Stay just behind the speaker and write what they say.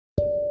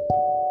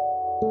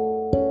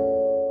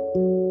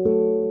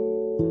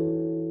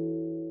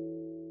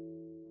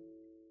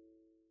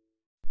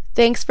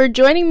Thanks for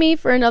joining me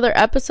for another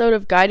episode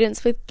of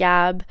Guidance with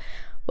Gab.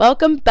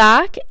 Welcome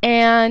back,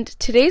 and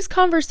today's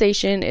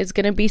conversation is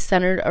going to be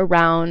centered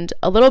around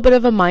a little bit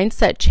of a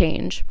mindset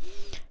change.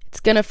 It's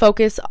going to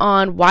focus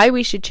on why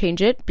we should change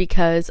it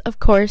because, of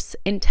course,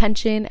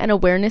 intention and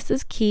awareness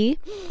is key,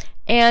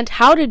 and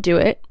how to do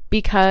it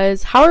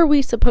because how are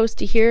we supposed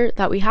to hear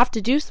that we have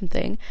to do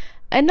something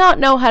and not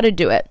know how to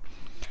do it?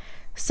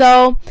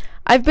 So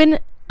I've been,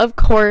 of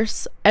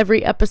course,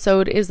 every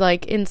episode is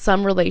like in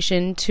some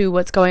relation to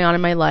what's going on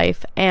in my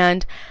life,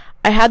 and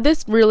I had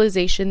this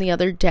realization the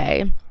other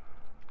day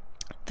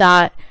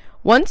that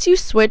once you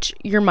switch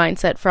your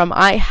mindset from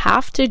I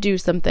have to do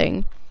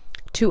something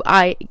to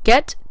I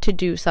get to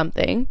do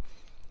something,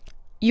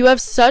 you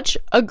have such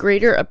a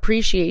greater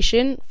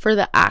appreciation for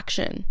the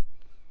action.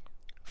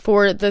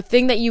 For the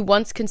thing that you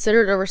once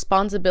considered a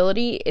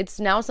responsibility, it's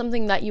now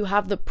something that you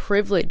have the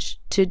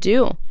privilege to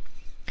do.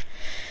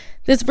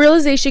 This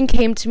realization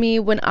came to me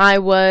when I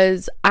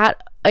was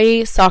at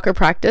a soccer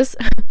practice.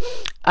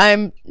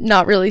 I'm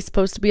not really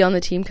supposed to be on the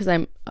team because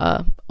I'm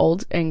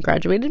old and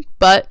graduated,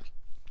 but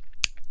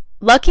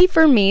lucky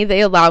for me,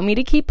 they allowed me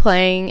to keep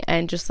playing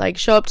and just like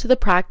show up to the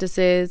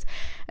practices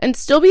and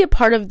still be a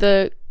part of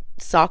the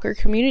soccer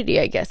community,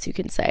 I guess you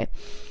can say.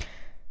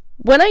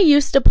 When I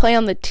used to play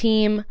on the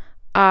team,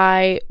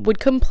 I would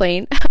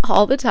complain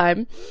all the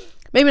time.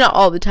 Maybe not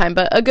all the time,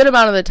 but a good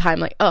amount of the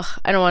time, like,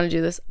 I don't want to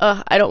do this.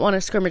 I don't want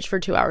to scrimmage for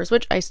 2 hours,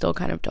 which I still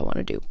kind of don't want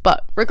to do.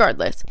 But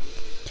regardless,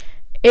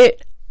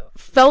 it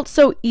felt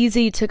so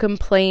easy to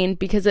complain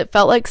because it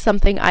felt like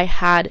something I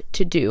had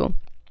to do.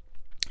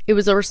 It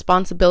was a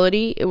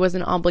responsibility. It was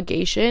an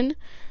obligation.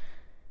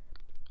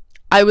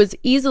 I was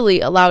easily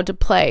allowed to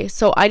play,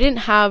 so I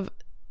didn't have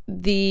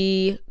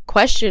the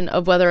question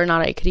of whether or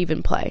not I could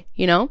even play,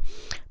 you know?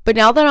 But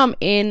now that I'm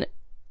in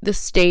the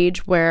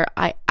stage where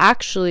I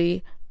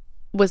actually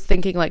was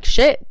thinking like,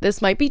 shit,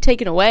 this might be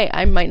taken away.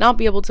 I might not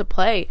be able to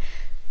play.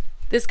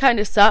 This kind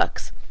of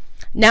sucks.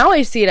 Now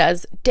I see it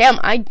as, damn,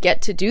 I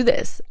get to do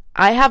this.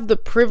 I have the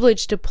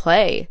privilege to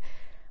play.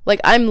 Like,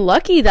 I'm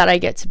lucky that I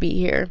get to be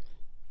here.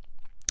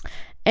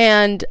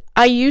 And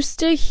I used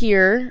to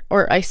hear,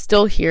 or I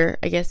still hear,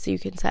 I guess you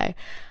can say,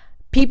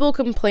 people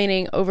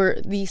complaining over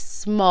the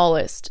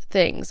smallest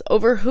things,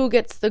 over who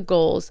gets the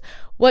goals,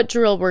 what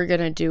drill we're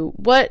gonna do,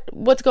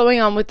 what's going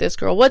on with this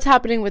girl, what's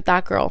happening with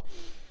that girl.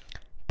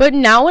 But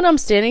now when I'm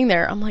standing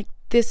there, I'm like,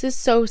 this is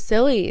so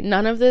silly.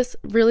 None of this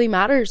really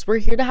matters. We're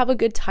here to have a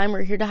good time.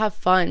 We're here to have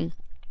fun.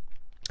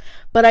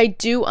 But I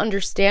do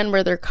understand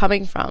where they're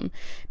coming from,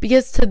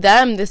 because to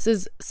them, this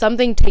is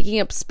something taking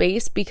up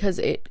space because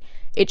it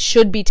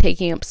should be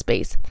taking up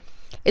space.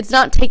 It's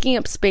not taking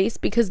up space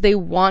because they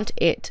want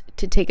it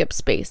to take up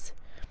space.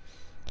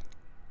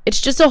 It's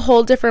just a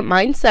whole different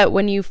mindset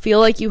when you feel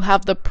like you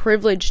have the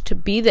privilege to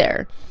be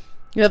there.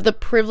 You have the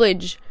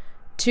privilege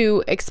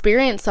to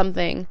experience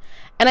something.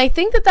 And I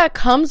think that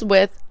comes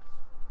with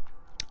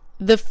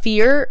the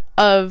fear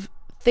of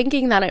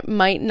thinking that it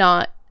might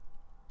not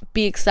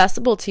be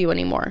accessible to you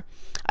anymore.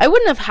 I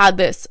wouldn't have had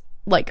this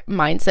like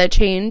mindset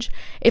change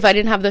if I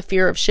didn't have the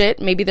fear of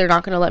shit. Maybe they're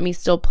not going to let me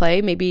still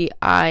play. Maybe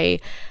I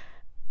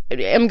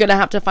am going to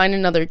have to find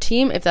another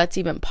team, if that's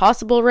even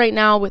possible right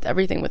now with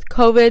everything with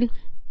COVID.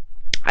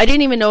 I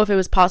didn't even know if it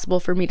was possible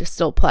for me to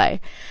still play.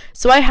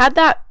 So I had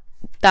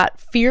that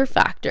fear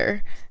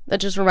factor. That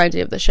just reminds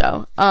me of the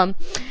show.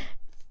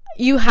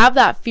 You have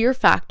that fear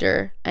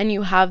factor and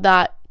you have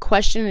that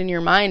question in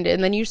your mind,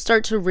 and then you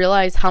start to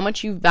realize how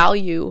much you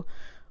value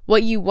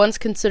what you once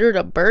considered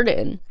a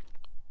burden.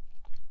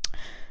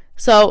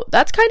 So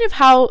that's kind of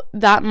how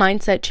that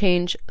mindset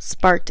change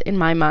sparked in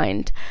my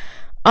mind.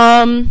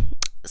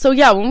 So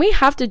yeah, when we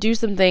have to do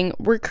something,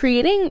 we're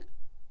creating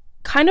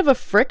kind of a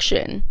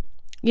friction,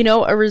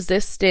 a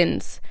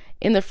resistance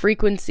in the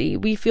frequency.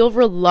 We feel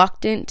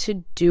reluctant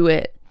to do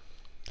it.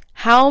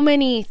 How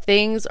many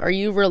things are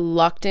you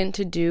reluctant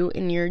to do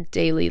in your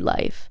daily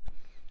life?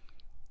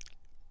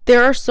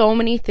 There are so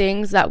many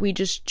things that we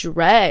just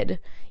dread.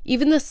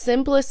 Even the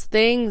simplest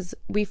things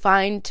we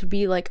find to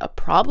be like a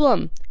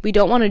problem. We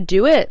don't want to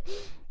do it.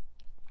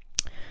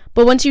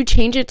 But once you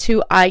change it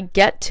to, I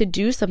get to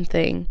do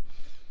something.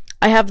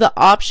 I have the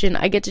option.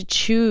 I get to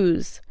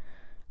choose.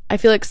 I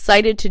feel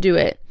excited to do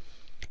it.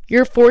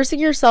 You're forcing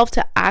yourself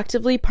to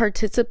actively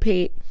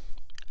participate.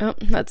 Oh,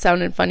 that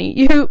sounded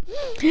funny.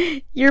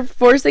 You're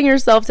forcing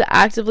yourself to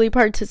actively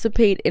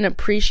participate in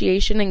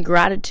appreciation and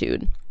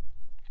gratitude.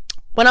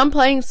 When I'm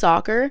playing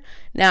soccer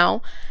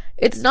now,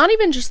 it's not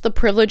even just the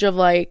privilege of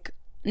like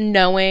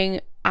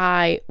knowing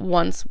I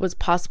once was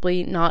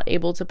possibly not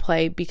able to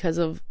play because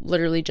of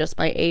literally just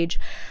my age,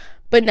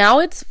 but now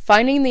it's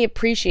finding the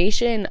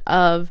appreciation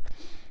of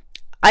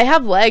I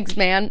have legs,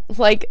 man.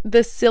 Like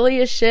the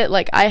silliest shit.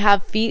 Like I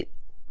have feet,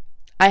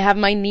 I have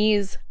my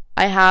knees,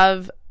 I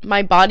have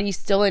my body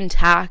still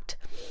intact.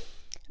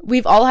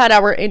 We've all had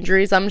our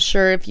injuries, I'm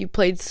sure, if you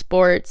played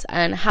sports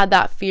and had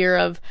that fear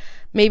of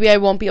maybe I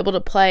won't be able to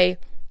play.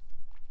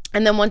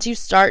 And then once you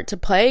start to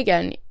play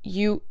again,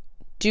 you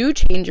do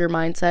change your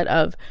mindset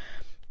of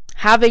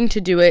having to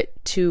do it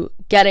to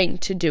getting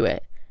to do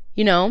it,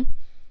 you know?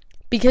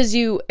 Because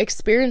you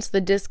experience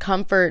the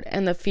discomfort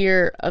and the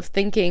fear of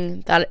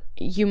thinking that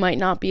you might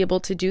not be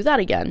able to do that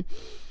again.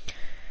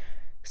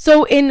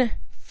 So in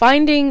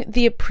finding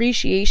the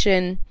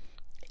appreciation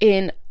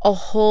in a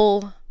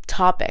whole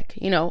topic,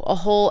 you know, a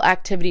whole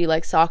activity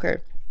like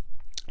soccer,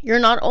 you're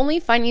not only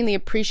finding the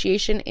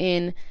appreciation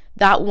in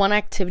that one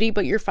activity,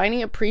 but you're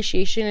finding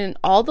appreciation in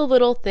all the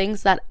little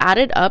things that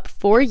added up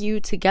for you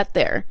to get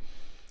there.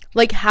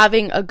 Like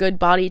having a good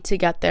body to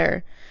get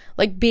there,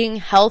 like being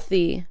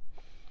healthy,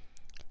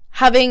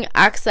 having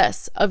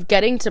access of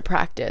getting to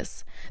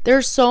practice. There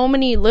are so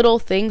many little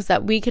things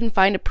that we can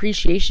find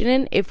appreciation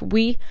in if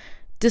we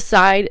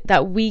decide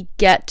that we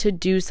get to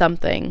do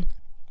something.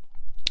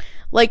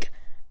 Like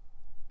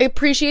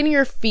appreciating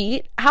your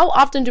feet. How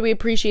often do we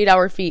appreciate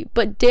our feet?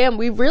 But damn,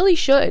 we really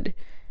should.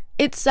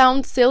 It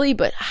sounds silly,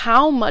 but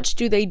how much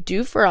do they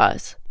do for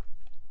us?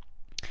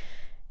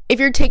 If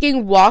you're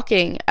taking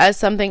walking as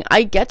something,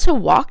 I get to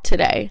walk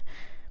today.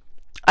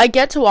 I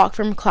get to walk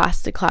from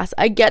class to class.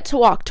 I get to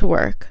walk to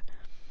work.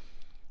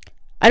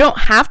 I don't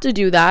have to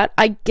do that.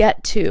 I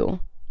get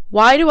to.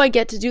 Why do I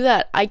get to do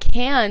that? I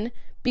can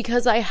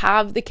because I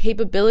have the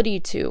capability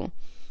to.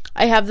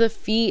 I have the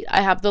feet.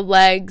 I have the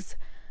legs.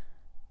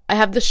 I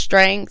have the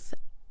strength.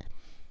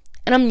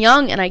 And I'm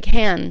young and I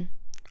can.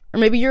 Or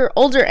maybe you're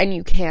older and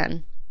you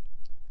can.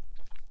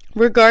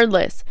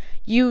 Regardless,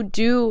 you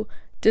do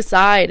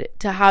decide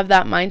to have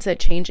that mindset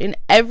change in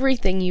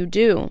everything you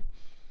do.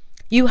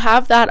 You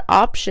have that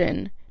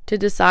option to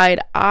decide,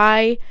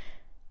 I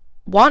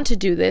want to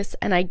do this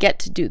and I get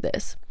to do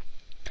this.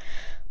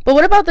 But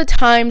what about the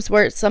times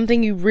where it's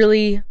something you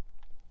really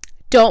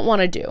don't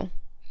want to do?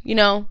 You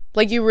know,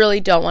 like you really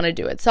don't want to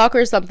do it.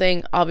 Soccer is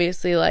something,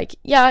 obviously, like,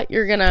 yeah,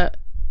 you're going to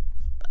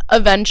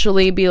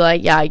eventually be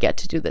like, yeah, I get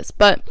to do this.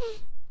 But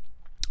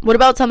what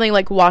about something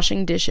like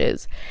washing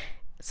dishes?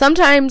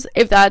 Sometimes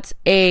if that's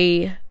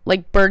a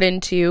burden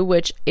to you,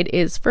 which it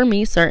is for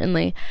me,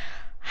 certainly,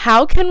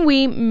 how can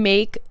we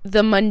make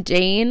the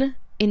mundane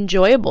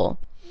enjoyable?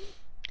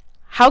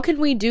 How can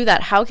we do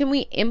that? How can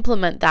we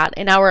implement that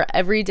in our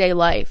everyday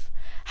life?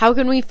 How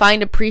can we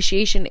find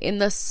appreciation in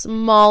the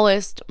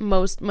smallest,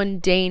 most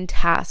mundane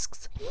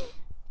tasks?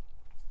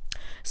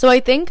 So I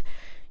think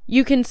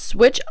you can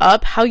switch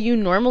up how you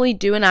normally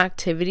do an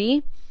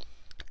activity.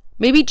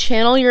 Maybe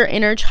channel your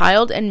inner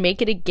child and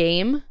make it a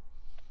game.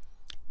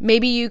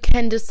 Maybe you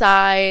can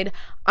decide,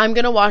 I'm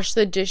going to wash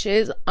the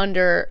dishes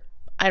under,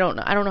 I don't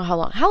know how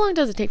long. How long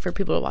does it take for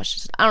people to wash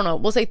dishes? I don't know.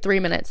 We'll say 3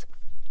 minutes.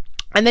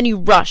 And then you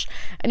rush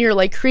and you're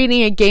like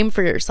creating a game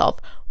for yourself.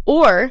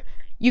 Or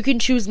you can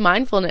choose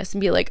mindfulness and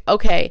be like,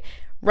 okay,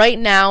 right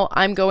now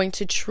I'm going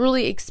to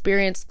truly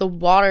experience the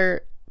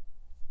water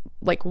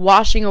like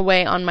washing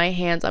away on my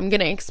hands. I'm going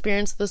to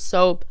experience the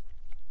soap.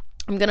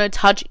 I'm going to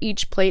touch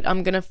each plate.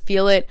 I'm going to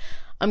feel it.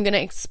 I'm going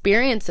to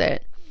experience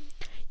it.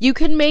 You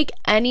can make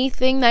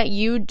anything that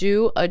you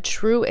do a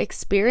true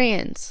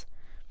experience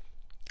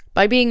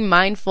by being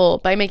mindful,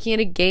 by making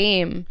it a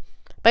game,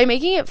 by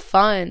making it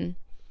fun.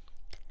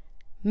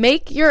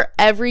 Make your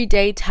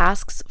everyday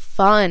tasks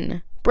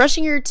fun.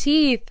 Brushing your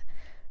teeth.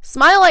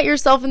 Smile at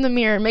yourself in the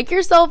mirror. Make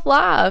yourself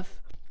laugh.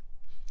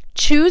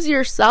 Choose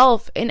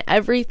yourself in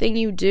everything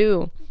you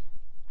do.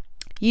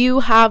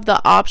 You have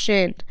the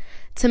option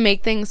to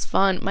make things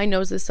fun. My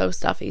nose is so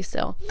stuffy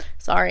still.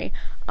 Sorry.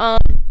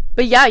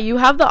 But yeah, you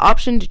have the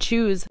option to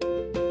choose.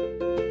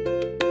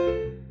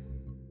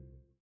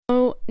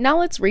 So now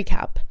let's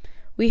recap.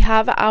 We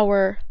have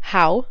our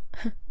how.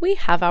 We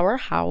have our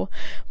how.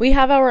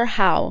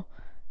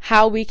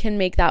 How we can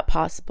make that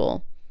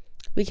possible.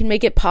 We can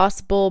make it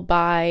possible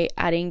by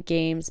adding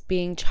games,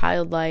 being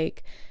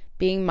childlike,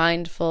 being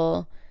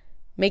mindful,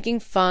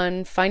 making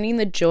fun, finding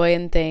the joy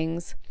in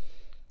things.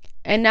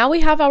 And now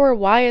we have our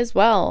why as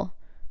well.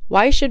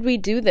 Why should we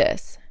do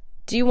this?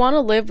 Do you want to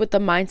live with the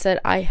mindset,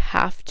 I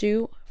have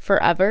to,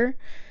 forever?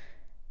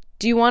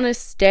 Do you want to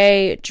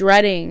stay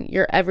dreading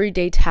your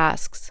everyday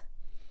tasks?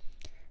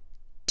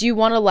 Do you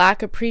want to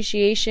lack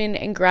appreciation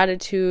and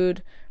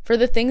gratitude for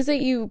the things that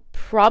you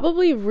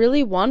probably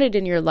really wanted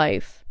in your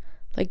life?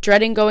 Like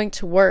dreading going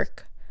to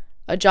work,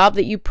 a job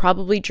that you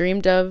probably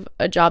dreamed of,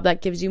 a job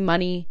that gives you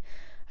money,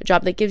 a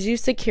job that gives you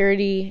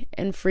security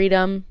and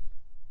freedom.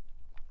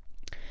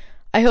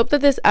 I hope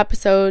that this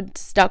episode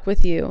stuck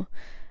with you.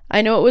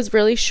 I know it was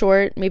really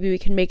short. Maybe we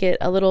can make it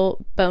a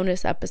little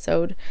bonus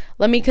episode.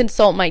 Let me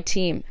consult my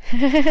team.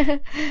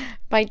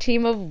 My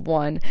team of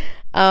 1.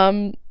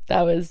 That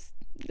was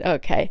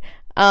okay.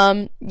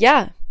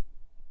 Yeah.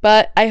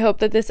 But I hope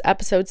that this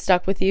episode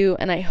stuck with you,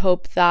 and I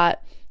hope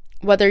that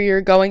whether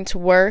you're going to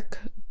work,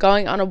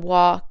 going on a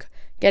walk,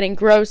 getting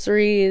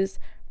groceries,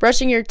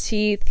 brushing your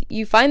teeth,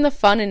 you find the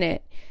fun in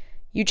it.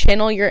 You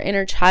channel your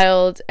inner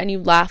child and you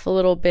laugh a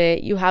little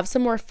bit. You have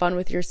some more fun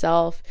with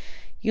yourself.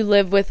 You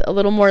live with a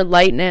little more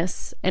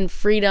lightness and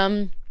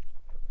freedom.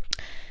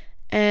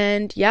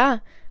 And yeah,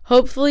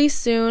 hopefully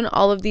soon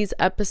all of these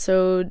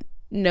episode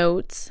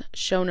notes,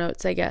 show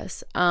notes, I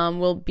guess,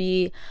 will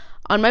be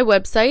on my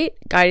website,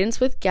 Guidance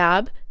with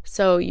Gab,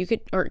 So you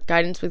could, or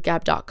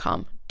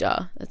guidancewithgab.com.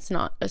 Duh, that's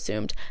not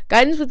assumed.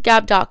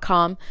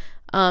 Guidancewithgab.com.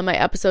 My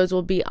episodes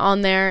will be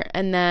on there.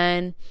 And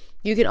then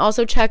you can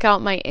also check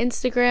out my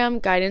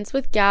Instagram, Guidance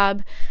with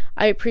Gab.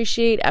 I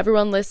appreciate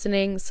everyone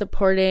listening,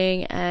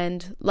 supporting,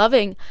 and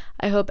loving.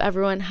 I hope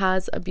everyone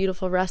has a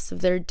beautiful rest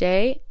of their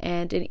day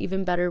and an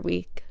even better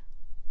week.